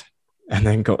Betis and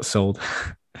then got sold.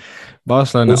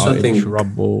 Barcelona also, are in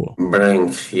trouble.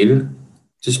 Brahim Gil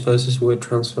to Spurs is a weird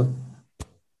transfer.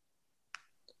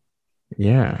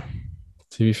 Yeah.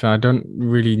 To be fair, I don't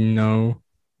really know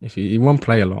if he won't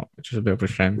play a lot, which is a bit of a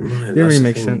shame. It didn't really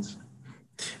make sense.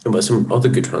 No, but some other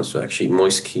good transfer actually.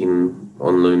 Moise Kean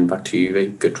on loan back to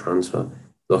Juve, good transfer.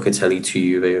 Locatelli to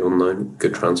Juve on loan,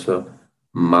 good transfer.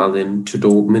 Malin to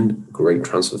Dortmund, great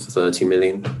transfer for 30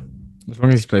 million. As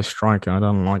long as he plays striker, I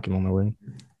don't like him on the wing.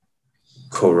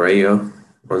 Correa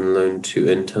on loan to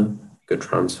Inter, good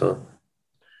transfer.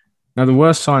 Now, the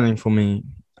worst signing for me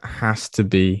has to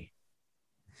be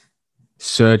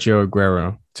Sergio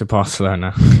Aguero to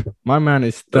Barcelona. My man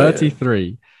is 33.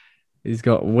 Yeah. He's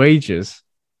got wages.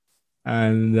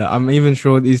 And I'm even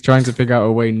sure he's trying to figure out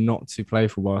a way not to play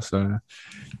for Barcelona.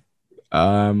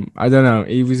 I don't know.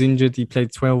 He was injured. He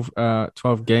played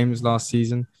 12 games last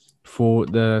season for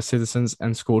the Citizens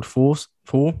and scored four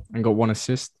and got 1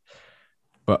 assist.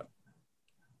 But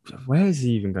where is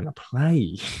he even going to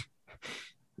play?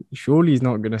 Surely he's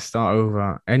not going to start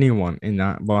over anyone in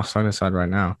that Barcelona side right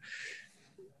now.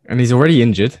 And he's already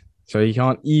injured, so he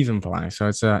can't even play. So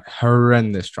it's a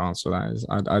horrendous transfer, that is.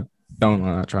 I don't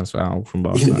like that transfer out from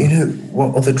Barcelona. You know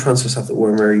what other transfers I thought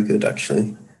were very good,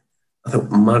 actually? I thought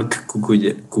Marc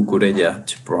Cucurella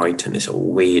to Brighton is a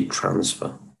weird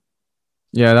transfer.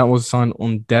 Yeah, that was signed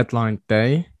on deadline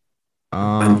day.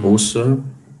 And also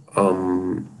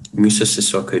Moussa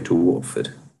Sissoko to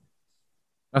Watford.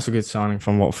 That's a good signing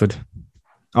from Watford.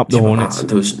 Up the Hornets.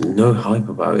 There was no hype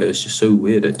about it. It was just so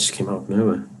weird. It just came out of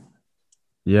nowhere.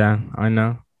 Yeah, I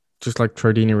know. Just like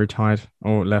Trodini retired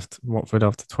or left Watford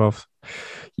after 12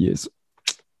 years.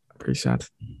 Pretty sad.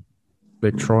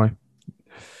 Big Troy.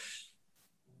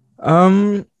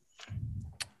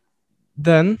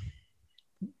 Then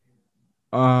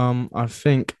I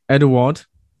think Edouard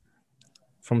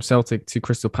from Celtic to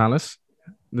Crystal Palace,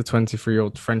 the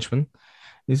 23-year-old Frenchman,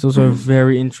 is also a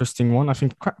very interesting one. I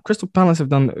think Crystal Palace have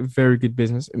done very good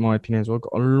business, in my opinion, as well.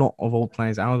 Got a lot of old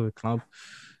players out of the club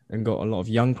and got a lot of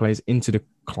young players into the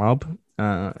club,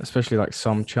 especially like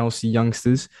some Chelsea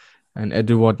youngsters. And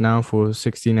Edouard now for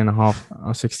 16 million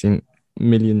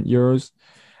euros.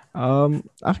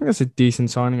 I think that's a decent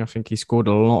signing. I think he scored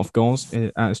a lot of goals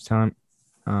at his time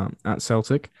at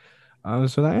Celtic.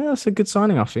 So that's a good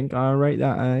signing, I think. I rate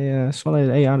that a solid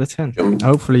 8 out of 10.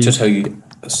 Hopefully. Just tell you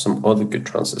some other good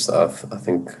transfers that I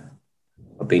think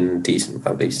have been decent,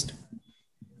 at least.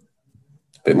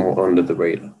 A bit more under the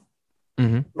radar.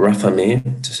 Mm-hmm. Rafa Mir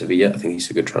to Sevilla, I think he's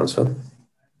a good transfer.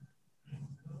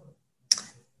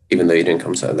 Even though he didn't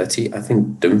come to Atleti, I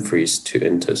think Dumfries to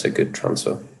Inter is a good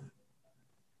transfer.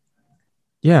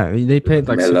 Yeah, they paid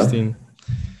like Mela 16.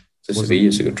 To Sevilla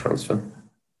is a good transfer.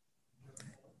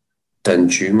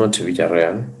 Danjuma to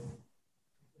Villarreal.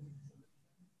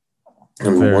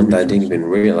 And very one that I didn't even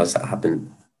realize that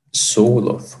happened,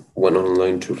 Sorloth went on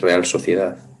loan to Real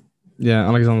Sociedad. Yeah,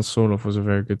 Alexander Sorloth was a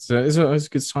very good. It's a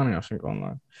good signing, I think,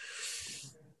 online.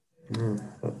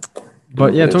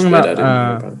 But yeah, talking about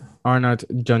Arnaud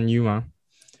Danjuma,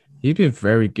 he's been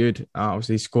very good.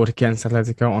 Obviously, he scored against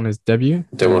Atletico on his debut.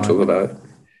 Don't want to talk about it.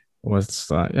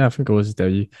 I think it was his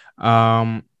debut.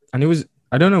 And it was.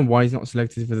 I don't know why he's not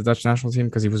selected for the Dutch national team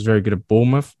because he was very good at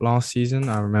Bournemouth last season.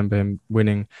 I remember him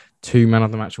winning 2 Man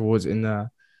of the Match awards in the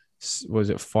was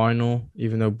it final,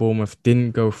 even though Bournemouth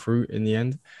didn't go through in the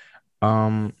end.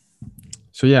 Um,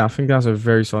 so yeah, I think that's a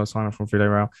very solid signing from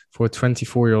Villarreal for a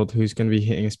 24-year-old who's going to be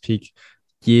hitting his peak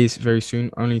years very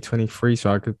soon. Only 23,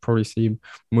 so I could probably see him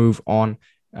move on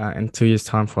in 2 years'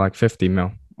 time for like 50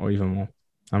 mil or even more.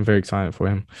 I'm very excited for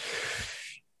him.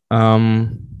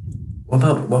 Um, What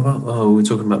about we were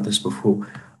talking about this before.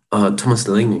 Thomas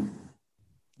Delaney.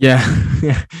 yeah,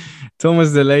 yeah.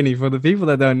 Thomas Delaney. For the people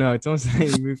that don't know, Thomas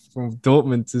Delaney moved from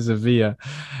Dortmund to Sevilla.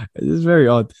 This is very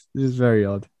odd. This is very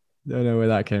odd. Don't know where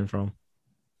that came from.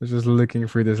 I was just looking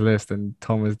through this list and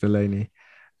Thomas Delaney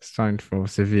signed for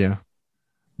Sevilla.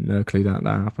 No clue that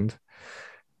happened.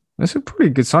 That's a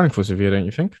pretty good signing for Sevilla, don't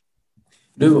you think?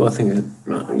 No, I think,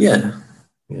 yeah.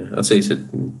 Yeah, I'd say it's a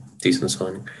decent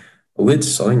signing. A weird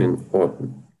signing, or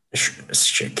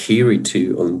Shaqiri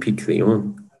to Olympique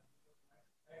Lyon.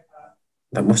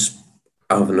 That was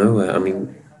out of nowhere. I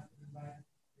mean,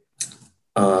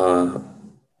 uh,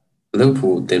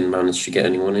 Liverpool didn't manage to get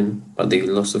anyone in, but they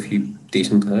lost a few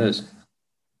decent players.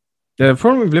 The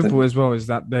problem with Like, Liverpool as well is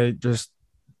that they just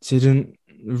didn't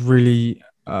really.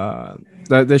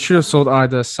 They should have sold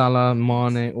either Salah,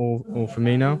 Mane, or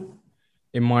Firmino,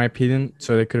 in my opinion,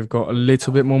 so they could have got a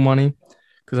little bit more money.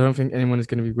 Because I don't think anyone is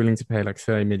going to be willing to pay like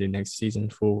 30 million next season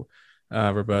for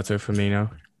Roberto Firmino.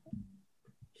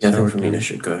 yeah, I So think Firmino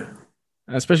should go.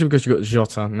 especially because you got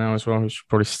Jota now as well, who should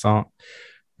probably start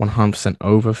 100%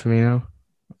 over Firmino.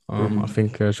 I Mhm.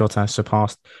 think Jota has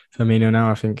surpassed Firmino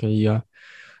now. I think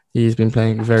he's been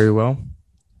playing very well.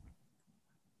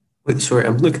 Wait, sorry,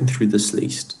 I'm looking through this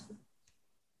list.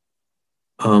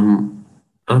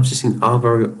 I've just seen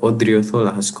Alvaro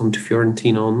Odriozola has come to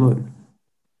Fiorentina on loan.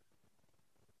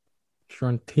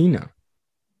 Fiorentina.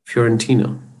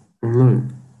 Fiorentina on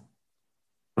loan.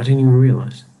 I didn't even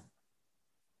realize.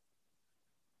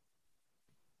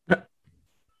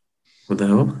 What the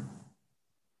hell?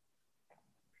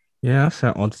 Yeah, that's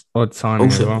an odd signing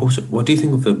as Also, well. also, what do you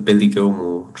think of the Billy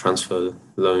Gilmore transfer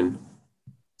loan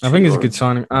I to think it's a good Norwich?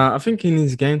 signing. I think he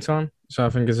needs game time, so I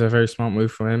think it's a very smart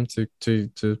move for him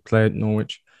to play at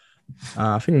Norwich.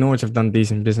 I think Norwich have done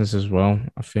decent business as well.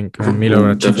 I think Milo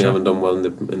And definitely Rachicha. haven't done well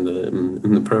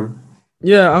in the Prem.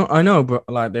 Yeah, I know, but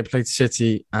like they played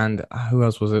City and who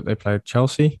else was it? They played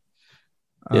Chelsea,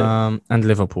 Yeah, and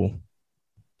Liverpool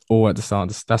all at the start.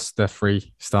 That's their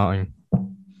three starting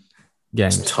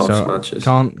it's games. tough So matches.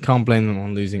 can't blame them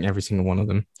on losing every single one of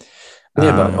them.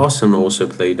 Yeah, but Um, Arsenal also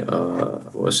played.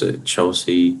 Was it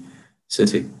Chelsea,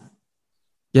 City?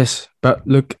 yes, but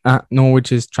look at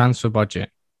Norwich's transfer budget.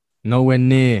 Nowhere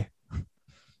near. They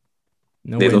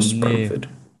Nowhere lost to near. Brentford.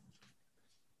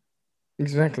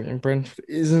 Exactly. And Brentford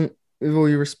isn't, with all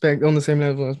your respect, on the same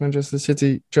level as Manchester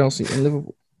City, Chelsea, and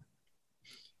Liverpool.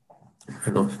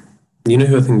 Fair enough. You know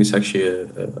who I think is actually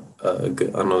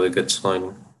another good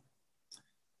signing?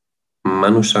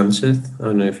 Manu Sanchez. I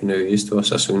don't know if you know, he used to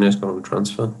Osasuna, has gone on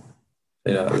transfer.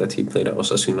 Played at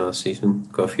Osasuna last season,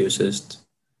 got a few assists.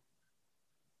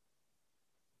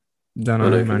 Don't I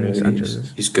don't know know who if you Manu know, Sanchez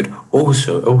is. he's good.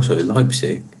 Also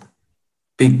Leipzig,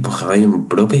 big Brian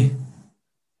Brobby.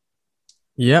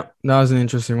 Yep, that was an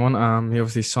interesting one. He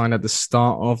obviously signed at the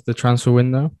start of the transfer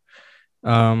window.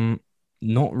 Um,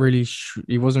 not really.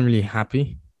 He wasn't really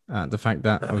happy at the fact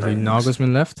that obviously Thanks.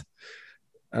 Nagelsmann left.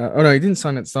 Oh no, he didn't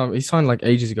sign at the start. He signed like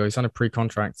ages ago. He signed a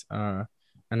pre-contract. And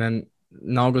then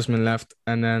Nagelsmann left,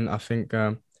 and then I think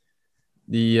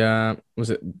the was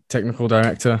it technical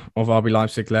director of RB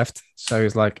Leipzig left. So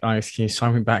he's like, "I can you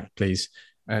sign me back, please?"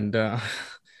 And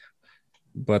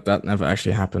but that never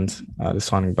actually happened. The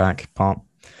signing back part.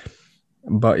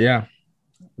 But yeah,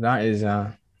 that is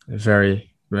a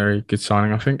very very good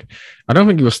signing. I think. I don't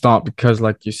think he will start because,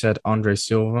 like you said, Andre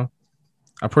Silva.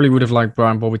 I probably would have liked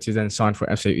Brian Bobby to then sign for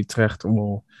FC Utrecht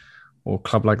or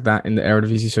club like that in the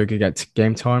Eredivisie so he could get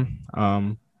game time.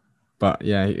 But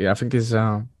yeah, I think his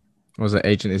was the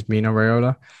agent is Mino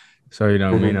Raiola. So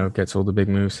Mino Mhm. gets all the big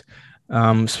moves.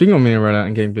 Speaking of Mino Raiola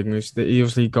and getting big moves, he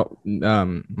obviously got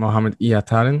Mohamed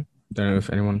Iatarin. Don't know if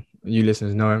anyone you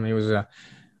listeners know him.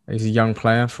 He's a young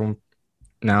player from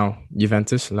now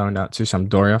Juventus, loaned out to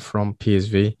Sampdoria from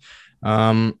PSV.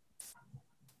 Um,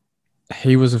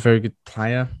 he was a very good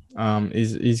player.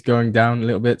 He's going down a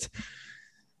little bit.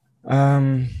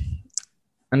 Um,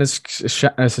 and it's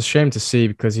a shame to see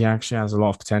because he actually has a lot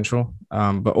of potential.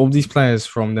 But all these players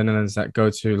from the Netherlands that go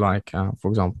to like, for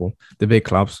example, the big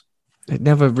clubs, they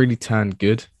never really turned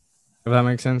good. If that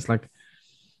makes sense, like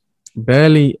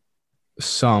barely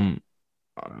some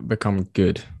become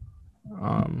good.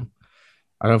 Um,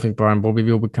 I don't think Brian Bobby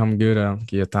will become good.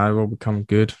 Guillotin will become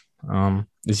good.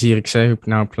 Zierikzee, who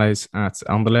now plays at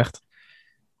Anderlecht,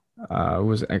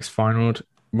 was ex-Feyenoord,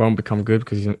 won't become good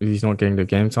because he's not getting the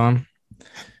game time,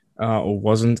 or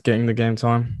wasn't getting the game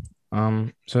time.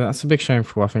 So that's a big shame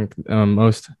for I think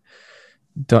most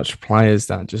Dutch players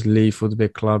that just leave for the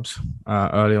big clubs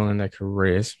early on in their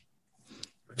careers.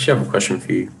 I actually have a question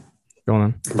for you Go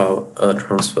on. about a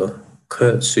transfer.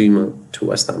 Kurt Zuma to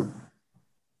West Ham.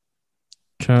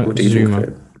 Kurt What do you think of Zuma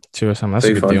it? to West Ham. That's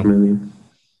a good 35 deal. million.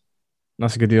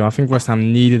 That's a good deal. I think West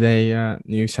Ham needed a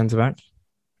new centre back.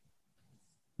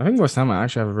 I think West Ham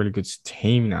actually have a really good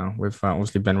team now with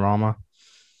obviously Ben Rama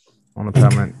on a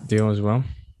permanent deal as well.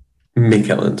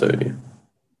 Mikel Antonio.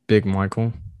 Big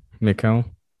Mikel,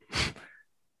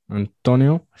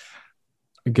 Antonio.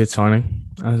 A good signing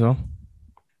as well.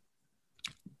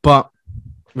 But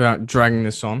without dragging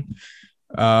this on,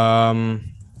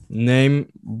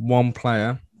 name one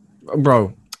player.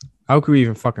 Bro, how could we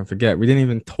even fucking forget? We didn't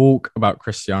even talk about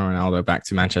Cristiano Ronaldo back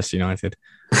to Manchester United.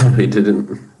 We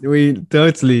didn't. We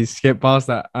totally skipped past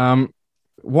that.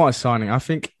 What a signing. I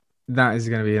think that is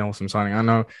going to be an awesome signing. I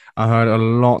know I heard a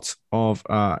lot of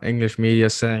English media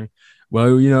saying,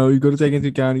 well, you got to take into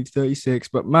account he's 36,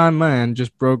 but my man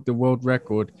just broke the world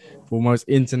record for most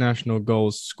international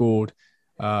goals scored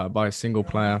by a single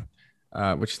player,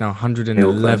 which is now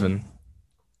 111,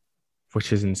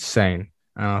 which is insane.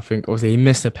 And I think also he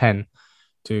missed a pen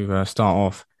to start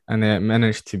off, and they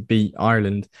managed to beat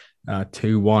Ireland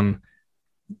 2-1.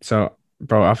 So,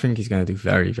 bro, I think he's going to do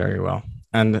very, very well.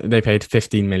 And they paid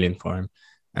 15 million for him,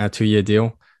 a 2-year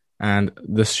deal. And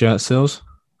the shirt sales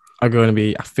are going to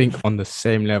be, I think, on the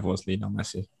same level as Lionel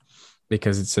Messi,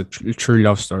 because it's a true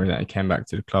love story that he came back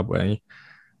to the club where he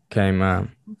came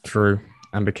through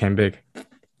and became big.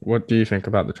 What do you think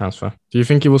about the transfer? Do you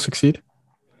think he will succeed?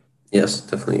 Yes,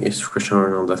 definitely. It's Cristiano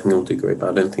Ronaldo. I think he'll do great, but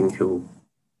I don't think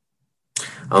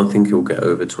he'll get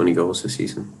over 20 goals this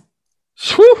season.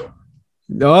 Whew.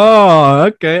 Oh,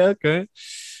 okay.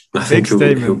 I think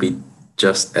he'll be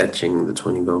just edging the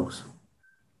 20 goals.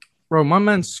 Bro, my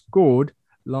man scored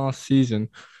last season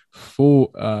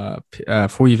for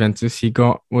Juventus. He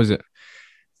got,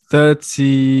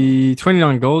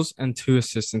 29 goals and 2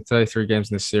 assists in 33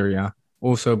 games in the Serie A.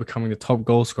 Also becoming the top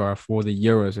goal scorer for the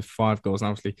Euros with 5 goals. And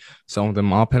obviously, some of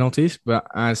them are penalties, but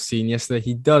as seen yesterday,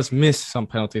 he does miss some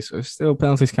penalties. So still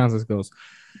penalties count as goals.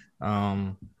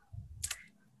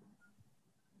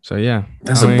 So yeah,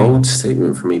 that's a bold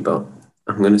statement for me, but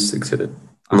I'm going to stick to it.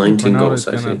 19 goals.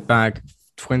 Ronaldo's going to bag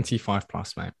 25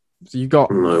 plus, mate. So you got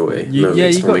no way. You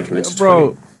got,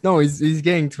 bro. 20. No, he's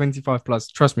getting 25 plus.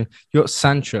 Trust me. You got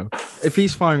Sancho. If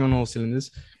he's firing on all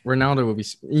cylinders, Ronaldo will be.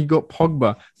 You got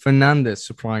Pogba, Fernandes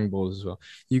supplying balls as well.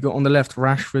 You got on the left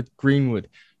Rashford, Greenwood,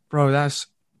 bro. That's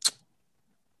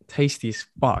tasty as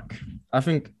fuck. I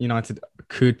think United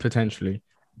could potentially,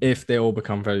 if they all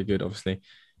become very good, obviously,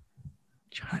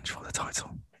 challenge for the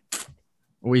title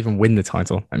or even win the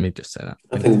title. Let me just say that.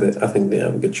 I think they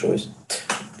have a good choice.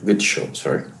 Good shot,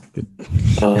 sorry.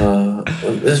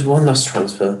 There's one last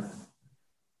transfer,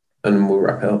 and we'll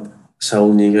wrap it up.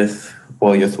 Saul Niguez,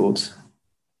 what are your thoughts?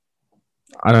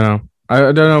 I don't know.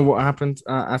 I don't know what happened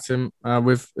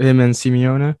with him and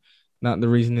Simeone. That the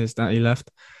reason is that he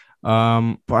left.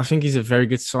 But I think he's a very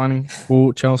good signing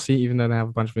for Chelsea, even though they have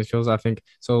a bunch of midfielders. I think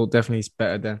so. Definitely, he's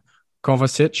better than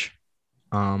Kovacic.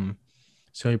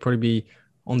 So he'll probably be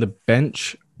on the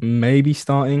bench, maybe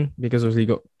starting, because obviously you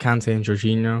got Kante and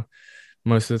Jorginho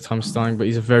most of the time starting, but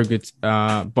he's a very good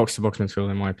box-to-box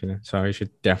midfielder in my opinion. So he should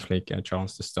definitely get a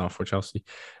chance to start for Chelsea.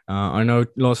 I know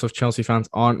lots of Chelsea fans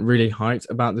aren't really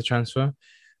hyped about the transfer.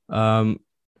 But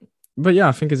yeah,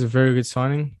 I think it's a very good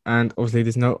signing. And obviously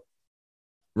there's no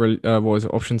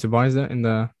option to buy? Is there in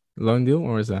the loan deal,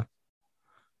 or is there?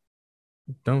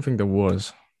 Don't think there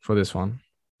was for this one.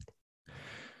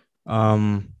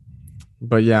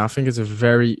 But yeah, I think it's a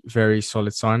very, very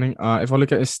solid signing. If I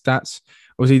look at his stats,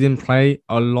 obviously he didn't play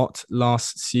a lot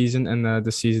last season and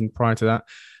the season prior to that.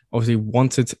 Obviously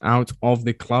wanted out of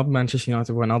the club. Manchester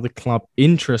United were another club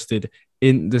interested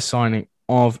in the signing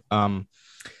of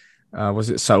was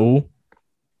it Saul?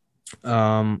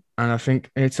 And I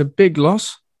think it's a big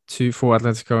loss for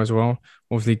Atletico as well.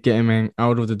 Obviously getting him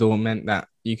out of the door meant that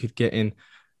you could get in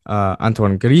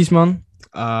Antoine Griezmann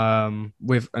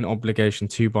with an obligation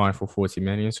to buy for 40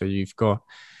 million. So you've got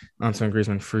Antoine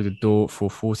Griezmann through the door for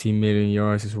 40 million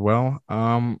euros as well.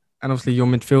 And obviously your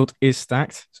midfield is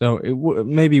stacked. So it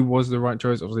maybe was the right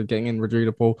choice. Obviously getting in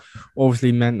Rodrigo Paul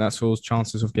obviously meant that Saul's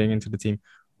chances of getting into the team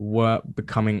were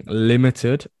becoming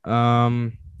limited.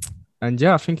 And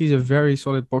yeah, I think he's a very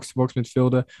solid box-to-box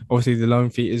midfielder. Obviously the loan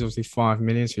fee is obviously 5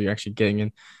 million. So you're actually getting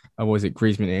in,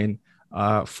 Griezmann in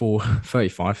for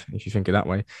 35, if you think it that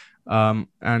way.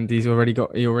 And he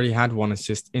already had one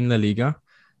assist in La Liga.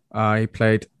 He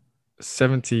played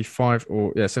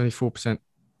 74%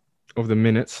 of the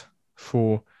minutes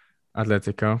for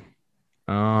Atletico.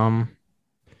 And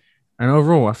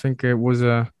overall, I think it was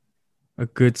a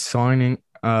good signing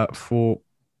for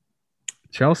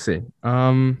Chelsea.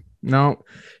 Now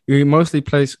he mostly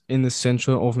plays in the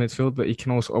center of midfield, but he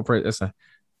can also operate as a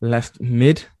left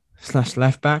mid /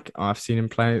 left back. I've seen him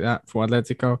play that for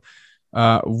Atletico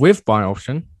with buy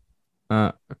option.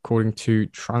 According to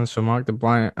Transfermarkt,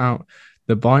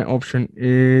 the buy option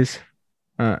is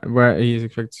where he is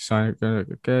expected to sign.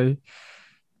 Okay,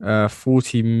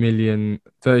 40 million,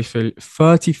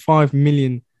 35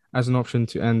 million as an option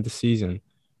to end the season.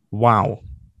 Wow,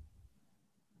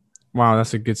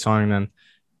 that's a good signing. Then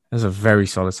that's a very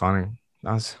solid signing.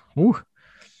 That's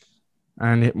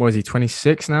And was he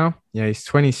 26 now? Yeah, he's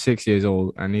 26 years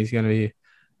old, and he's going to be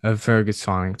a very good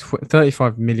signing.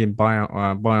 35 million buy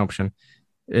option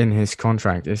in his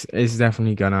contract is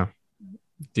definitely gonna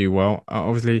do well.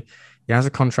 Obviously, he has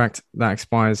a contract that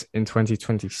expires in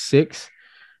 2026.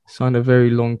 Signed a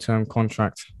very long-term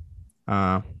contract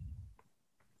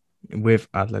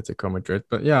with Atletico Madrid.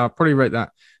 But yeah, I'll probably rate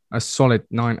that a solid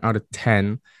 9 out of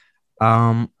 10.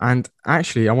 And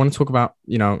actually, I want to talk about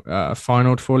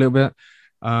Feyenoord for a little bit.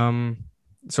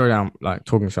 Sorry, I'm like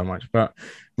talking so much, but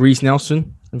Reiss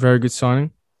Nelson, a very good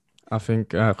signing. I think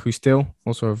Guus Til,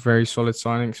 also a very solid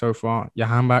signing so far.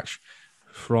 Jahanbakhsh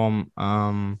from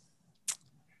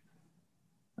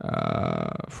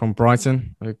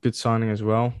Brighton, a good signing as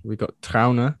well. We got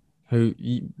Trauner, who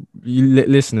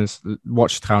listeners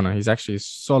watch Trauner. He's actually a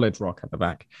solid rock at the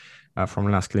back.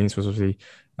 From Las Klins was obviously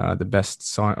the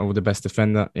best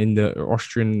defender in the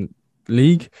Austrian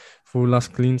league for Las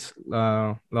Klins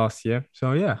last year.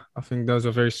 So yeah, I think those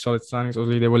are very solid signings.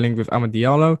 Obviously, they were linked with Amad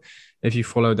Diallo. If you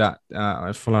follow that,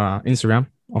 follow our Instagram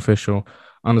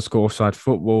official_offside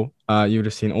football, you would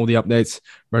have seen all the updates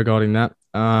regarding that.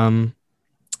 And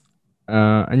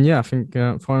yeah, I think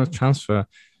final transfer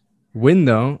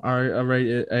window, I rate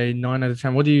it a 9 out of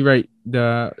 10. What do you rate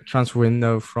the transfer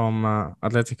window from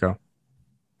Atletico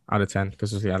out of 10?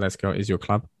 Because obviously Atletico is your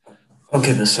club. I'll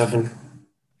give it a 7.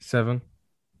 7?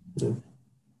 Yeah.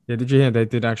 Did you hear they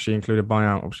did actually include a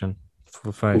buyout option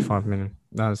for 35 million?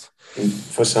 That's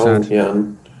for someone, yeah.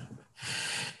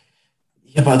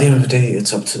 Yeah, but at the end of the day,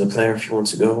 it's up to the player if he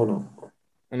wants to go or not.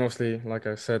 And obviously, like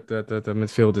I said, the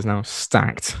midfield is now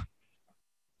stacked.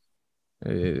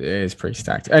 It is pretty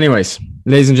stacked. Anyways,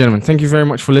 ladies and gentlemen, thank you very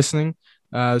much for listening.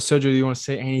 Sergio, do you want to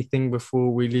say anything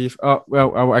before we leave? Oh,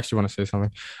 well, I actually want to say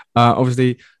something.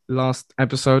 Obviously, last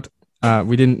episode,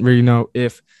 we didn't really know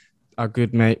if our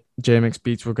good mate JMX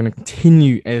Beats were going to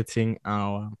continue editing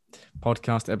our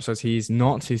podcast episodes. He's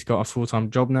not. He's got a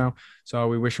full-time job now, so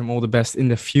we wish him all the best in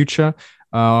the future.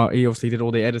 He obviously did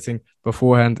all the editing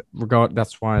beforehand.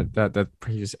 That's why that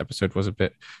previous episode was a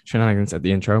bit shenanigans at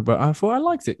the intro, but I thought I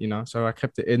liked it, so I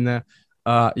kept it in there.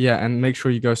 Yeah, and make sure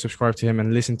you go subscribe to him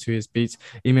and listen to his beats.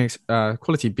 He makes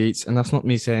quality beats, and that's not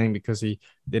me saying because he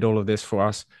did all of this for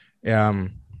us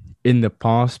in the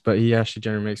past, but he actually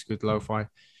generally makes good lo-fi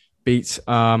beats,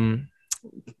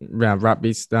 rap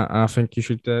beats that I think you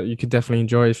could definitely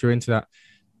enjoy if you're into that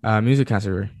music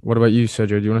category. What about you,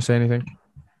 Sergio? Do you want to say anything?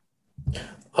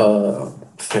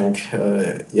 Thank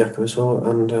Jaco as well,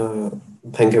 and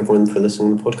thank everyone for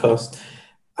listening to the podcast.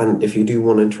 And if you do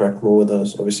want to interact more with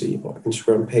us, obviously our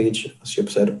Instagram page, as you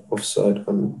said, offside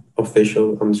and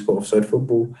official_offside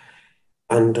football.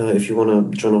 And if you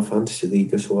want to join our fantasy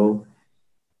league as well,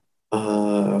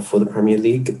 for the Premier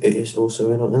League, it is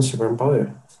also in our Instagram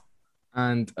bio.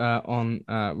 And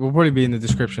will probably be in the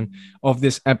description of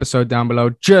this episode down below,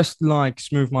 just like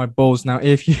Smooth My Balls. Now,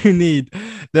 if you need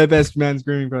the best men's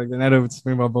grooming product, then head over to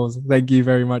Smooth My Balls. Thank you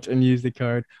very much, and use the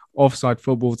code Offside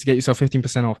Football to get yourself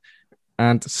 15% off.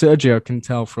 And Sergio can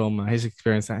tell from his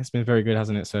experience that it's been very good,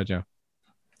 hasn't it, Sergio?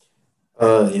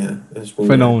 Yeah, it's been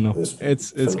phenomenal.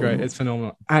 It's great. It's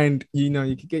phenomenal. And you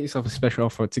could get yourself a special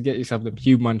offer to get yourself the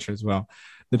Pube Muncher as well.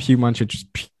 The Pube Muncher just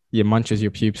munches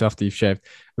your pubes after you've shaved.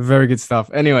 Very good stuff.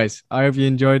 Anyways, I hope you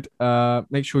enjoyed.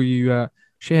 Make sure you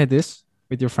share this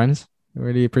with your friends. I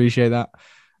really appreciate that.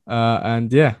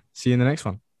 And yeah, see you in the next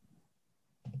one.